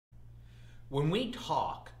When we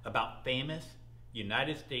talk about famous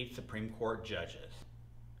United States Supreme Court judges,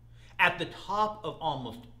 at the top of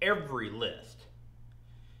almost every list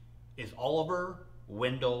is Oliver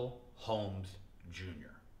Wendell Holmes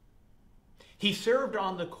Jr. He served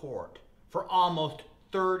on the court for almost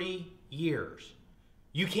 30 years.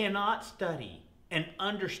 You cannot study and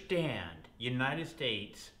understand United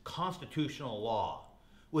States constitutional law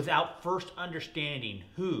without first understanding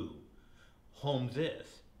who Holmes is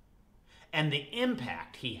and the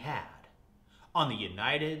impact he had on the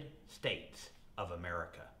United States of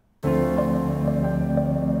America.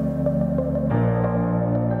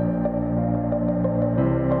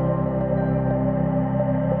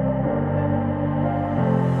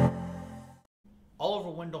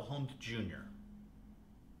 Oliver Wendell Holmes Jr.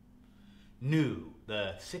 knew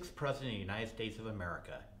the 6th President of the United States of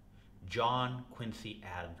America, John Quincy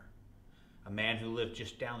Adams, a man who lived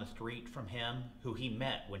just down the street from him, who he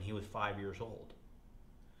met when he was 5 years old.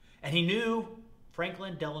 And he knew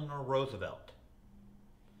Franklin Delano Roosevelt.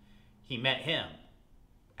 He met him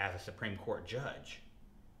as a Supreme Court judge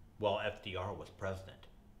while FDR was president.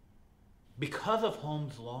 Because of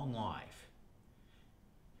Holmes' long life,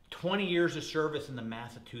 20 years of service in the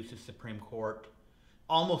Massachusetts Supreme Court,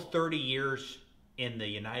 almost 30 years in the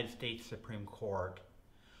United States Supreme Court,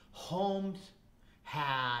 Holmes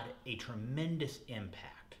had a tremendous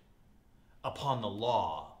impact upon the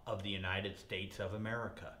law of the United States of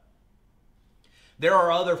America. There are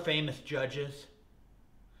other famous judges,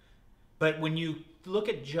 but when you look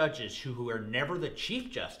at judges who are never the Chief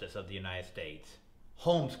Justice of the United States,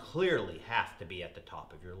 Holmes clearly has to be at the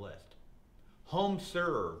top of your list. Holmes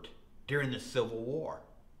served during the Civil War.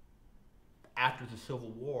 After the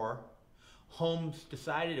Civil War, Holmes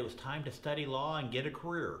decided it was time to study law and get a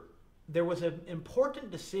career. There was an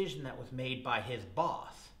important decision that was made by his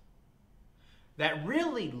boss that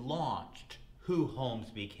really launched who Holmes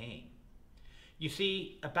became. You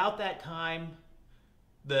see, about that time,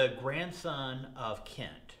 the grandson of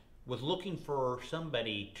Kent was looking for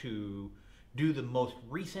somebody to do the most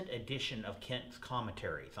recent edition of Kent's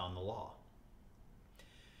commentaries on the law.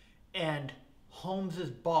 And Holmes's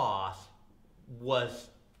boss was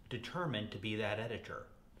determined to be that editor.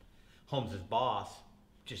 Holmes's boss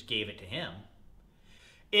just gave it to him.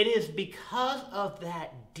 It is because of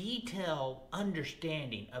that detailed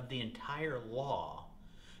understanding of the entire law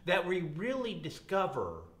that we really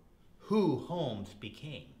discover who Holmes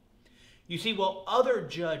became. You see, while other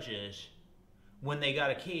judges, when they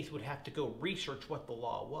got a case, would have to go research what the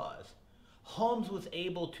law was, Holmes was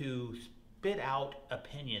able to spit out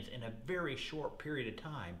opinions in a very short period of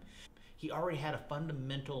time. He already had a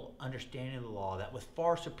fundamental understanding of the law that was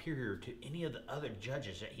far superior to any of the other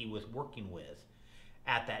judges that he was working with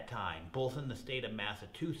at that time, both in the state of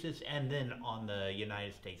Massachusetts and then on the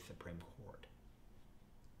United States Supreme Court.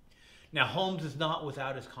 Now, Holmes is not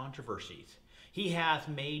without his controversies. He has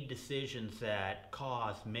made decisions that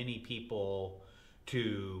caused many people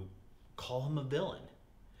to call him a villain.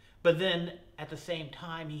 But then, at the same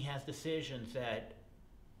time, he has decisions that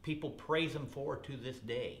people praise him for to this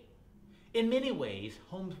day. In many ways,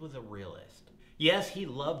 Holmes was a realist. Yes, he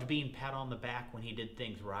loved being pat on the back when he did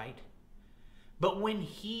things right. But when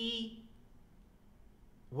he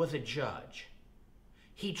was a judge,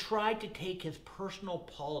 he tried to take his personal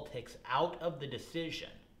politics out of the decision.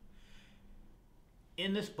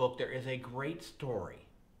 In this book, there is a great story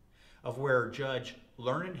of where Judge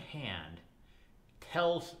Learned Hand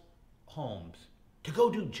tells Holmes to go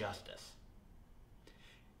do justice.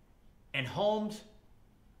 And Holmes,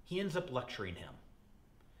 he ends up lecturing him.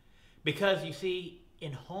 Because, you see,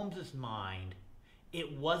 in Holmes's mind,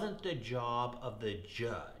 it wasn't the job of the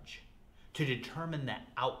judge to determine the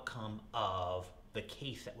outcome of the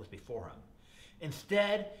case that was before him.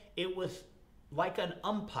 Instead, it was like an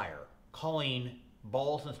umpire calling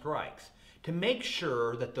balls and strikes to make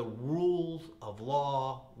sure that the rules of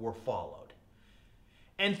law were followed.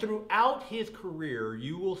 And throughout his career,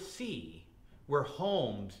 you will see where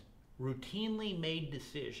Holmes routinely made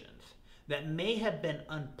decisions that may have been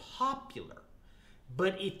unpopular,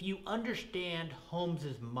 but if you understand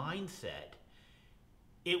Holmes's mindset,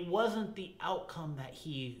 it wasn't the outcome that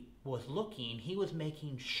he was looking. He was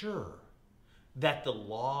making sure that the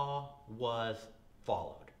law was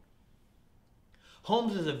followed.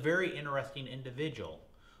 Holmes is a very interesting individual.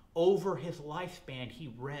 Over his lifespan,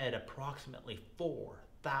 he read approximately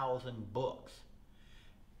 4,000 books,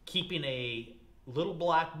 keeping a little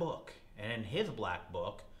black book, and in his black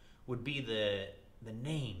book would be the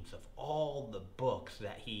names of all the books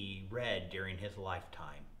that he read during his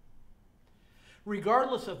lifetime.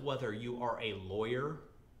 Regardless of whether you are a lawyer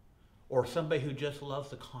or somebody who just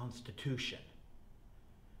loves the Constitution.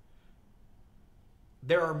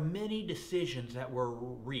 There are many decisions that were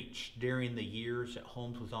reached during the years that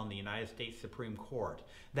Holmes was on the United States Supreme Court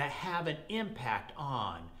that have an impact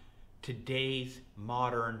on today's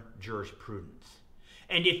modern jurisprudence.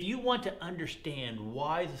 And if you want to understand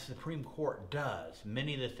why the Supreme Court does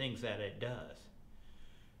many of the things that it does,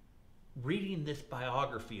 reading this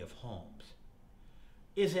biography of Holmes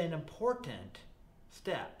is an important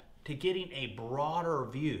step to getting a broader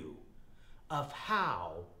view of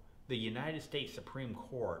how the United States Supreme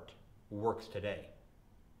Court works today.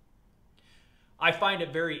 I find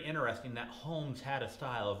it very interesting that Holmes had a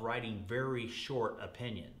style of writing very short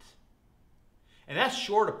opinions. And that's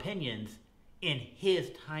short opinions in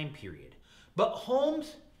his time period. But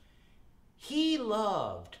Holmes, he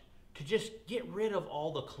loved to just get rid of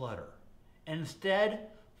all the clutter and instead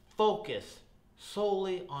focus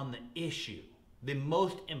solely on the issue, the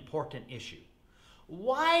most important issue.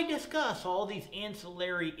 Why discuss all these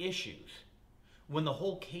ancillary issues when the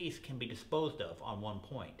whole case can be disposed of on one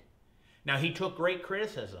point? Now, he took great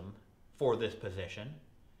criticism for this position,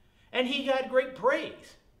 and he got great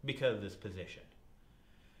praise because of this position.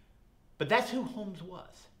 But that's who Holmes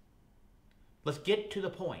was. Let's get to the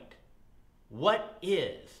point. What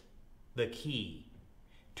is the key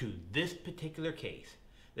to this particular case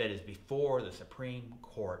that is before the Supreme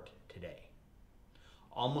Court today?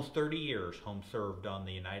 Almost 30 years Holmes served on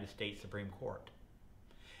the United States Supreme Court.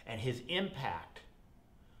 And his impact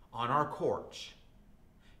on our courts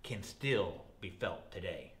can still be felt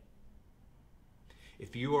today.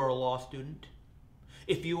 If you are a law student,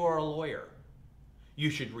 if you are a lawyer, you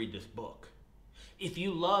should read this book. If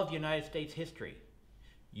you love United States history,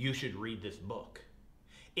 you should read this book.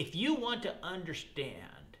 If you want to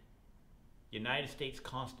understand United States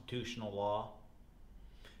constitutional law,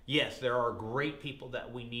 yes, there are great people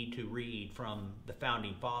that we need to read from the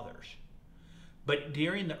founding fathers. But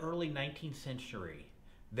during the early 19th century,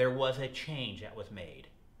 there was a change that was made.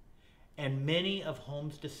 And many of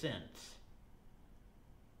Holmes' dissents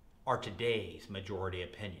are today's majority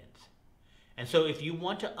opinions. And so if you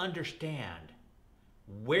want to understand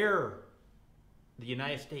where the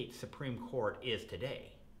United States Supreme Court is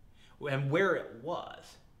today and where it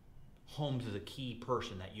was, Holmes is a key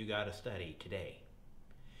person that you got to study today.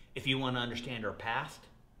 If you want to understand our past,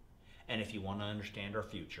 and if you want to understand our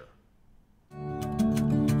future.